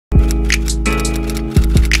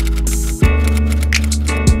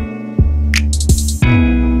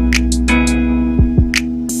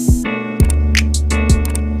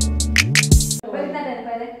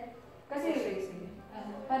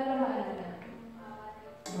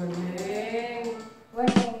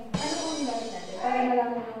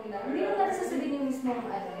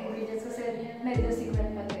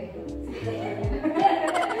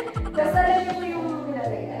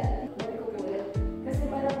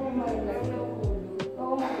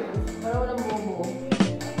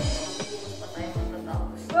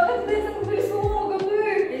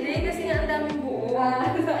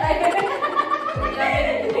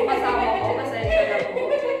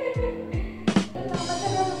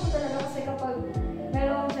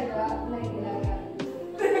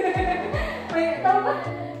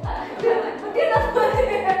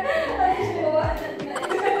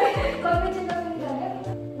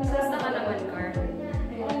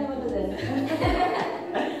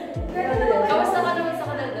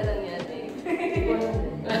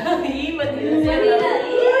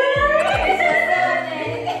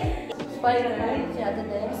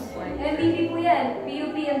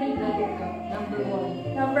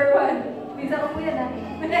Pizza ko po yan ah.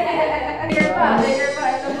 Later pa.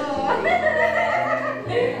 Ito mo.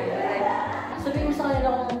 Sabihin mo sa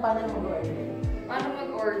kanila kung paano mag-order. Paano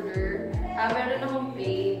mag-order? Meron akong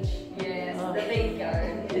page. Yes, the Bake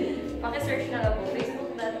Card. Paki-search na lang po.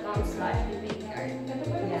 Facebook.com/thebakecard.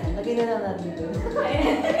 Yan, lagay na lang natin dito.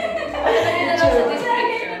 Lagay na lang sa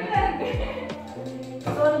description.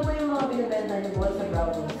 So ano po yung mga binibenta niyo bukod sa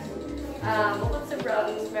brownies? Bukod sa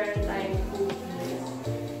brownies, meron tayong cookies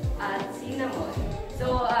at cinnamon.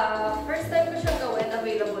 So, first time ko siya gawin,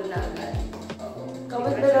 available na agad.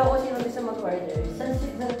 Comment below ako sino gusto mag-order. Saan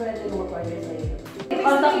pwede mag-order sa iyo?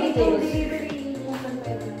 Contact details.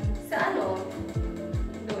 Sa ano?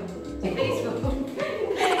 Doon. Sa Facebook.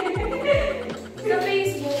 Sa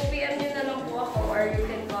Facebook, PM nyo na lang po ako or you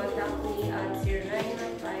can contact me at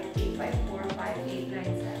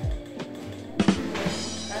 0915-854-5897.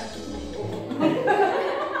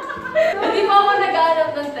 Hindi pa ako nag-aanap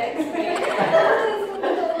ng text.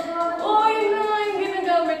 Oh, yun na nga yung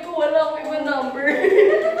ginagamit ko. Wala akong ibang number.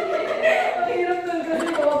 Ang hirap nun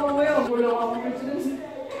kasi baka mamaya gulang ako friends.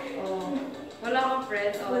 Wala akong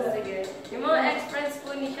friends. Oh, sige. Yung mga ex-friends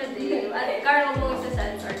po ni siya din. Carl, huwag mong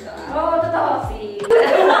isa-sensor to ah. Oo, totoo. Si...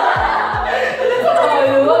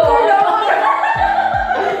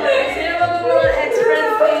 Sino ba mga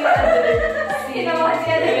ex-friends ni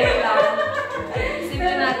Sino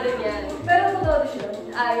natin yan? Pero totoo siya.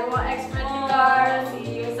 Yung mga ex-friend ni Carl,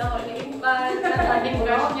 yung sa huling band, naging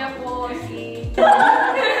crush niya po, si...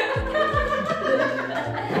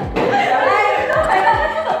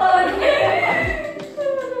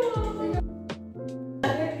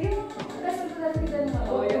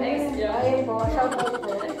 Oh, yung ex niya. Ayun po, shout out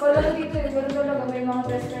po. Wala na dito eh. Ganun talaga. May mga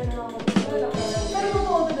best friend na ako. Pero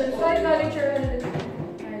totoo to din. Kahit college or ano din.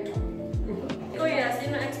 Kuya,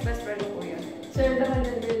 sino ex-best friend mo kuya? Cerdenacarl.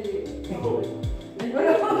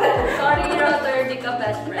 Sorry, Rotter, di ka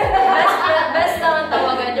best friend. Best lang ang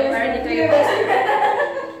tawagan niyo, pero di kayo best friend.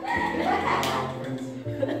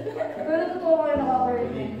 Pero totoo kayo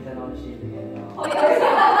nakaka-relate.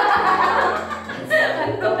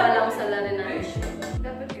 Ikaw pa lang sa laro na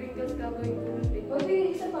dapat crinkles gagawin ko. Huwag yung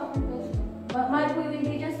isa pa. Mahal po yung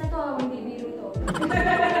ingredients na to. Hindi biro to.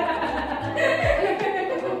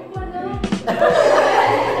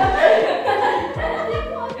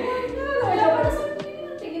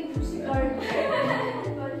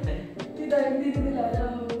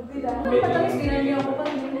 Matamis ginanyo ako pa.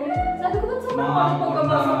 Sabi ko, ba't sa mga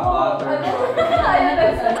pagkabasa ko?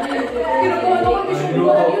 Kinukuha ko, hindi siya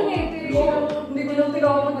buwan yun eh. Hindi ko lang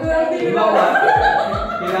tigaw mag-gawin.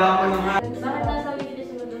 Kailangan ko ng Bakit nasabi kita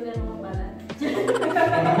si Madulan mo pala?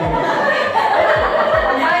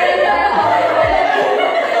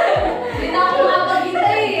 Hindi na ako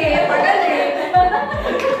nakapagintay eh. Pagal eh.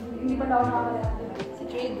 Hindi pa daw nakapagintay. Si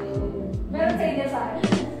Trade. Meron sa inyo sa akin.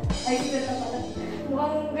 Ay, secret na pala.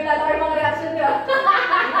 Mukhang galala kayo mga reaction niya.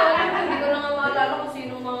 Hindi ko na nga maalala kung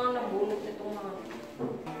sino mga nabunot nitong mga...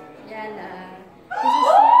 Yan na.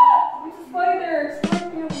 This is spider.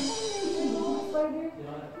 Spider. Spider.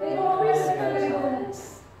 Ay, mga friends na kagaling ko.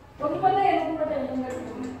 Huwag mo pa na yan. Huwag mo pa na yan.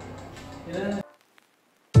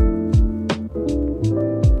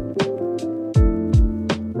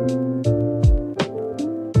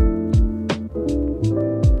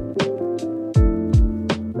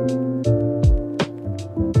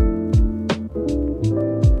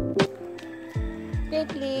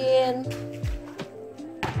 Caitlin!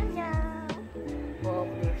 Wow,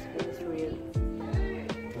 this is real.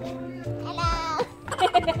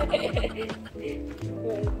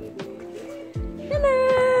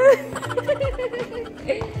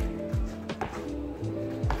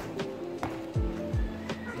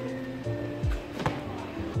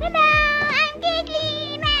 Hello, I'm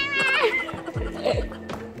Caitlin.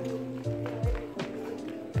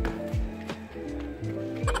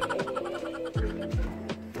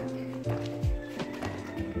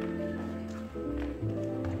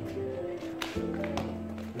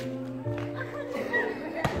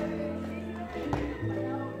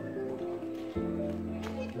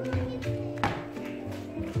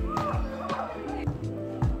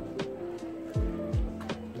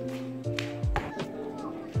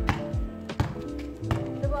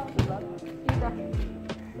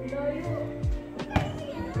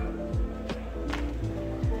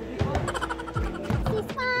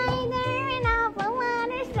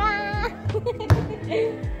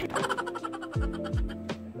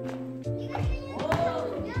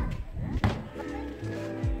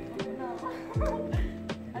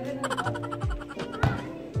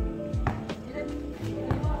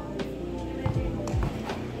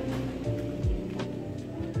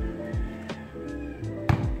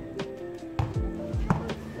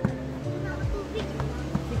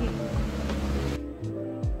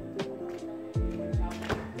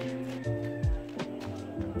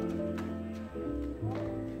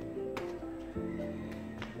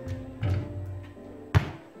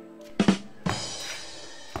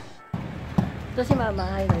 Ito si Mama.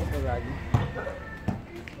 Hi, nice vlog.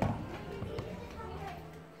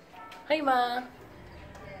 Hi, Ma.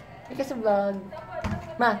 Hi ka sa vlog.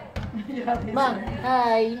 Ma. Ma.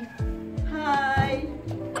 Hi. Hi!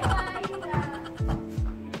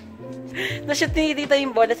 Nashoot ni Tita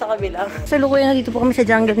yung bola sa kabila. Sa lukuyan na dito po kami sa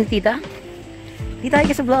jungle ni Tita. Tita, hi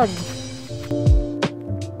ka sa vlog.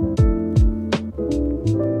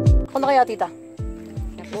 Ako na kaya, Tita?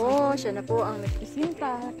 Siya na po ang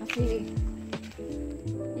nagkisinta kasi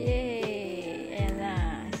yay! Ayan na,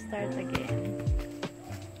 start again.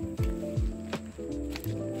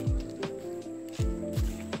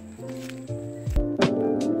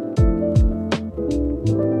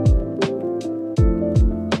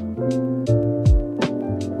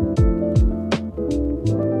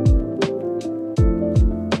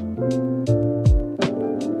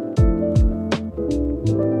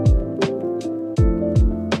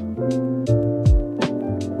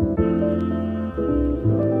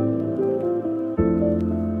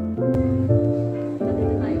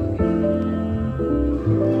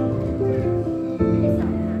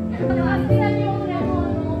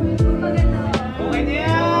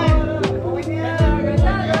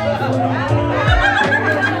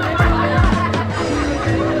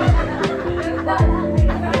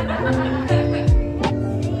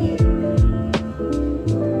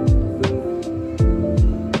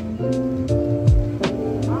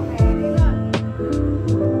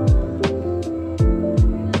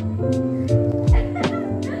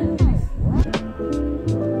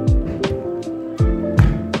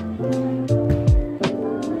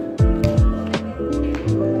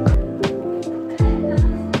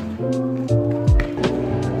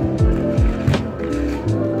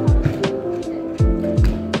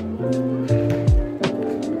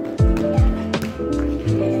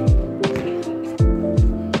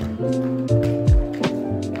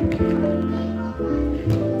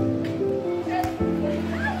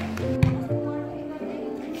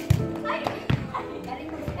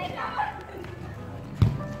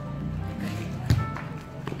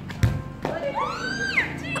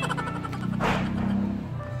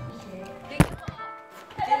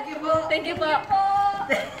 Thank you po.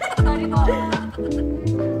 Sorry po.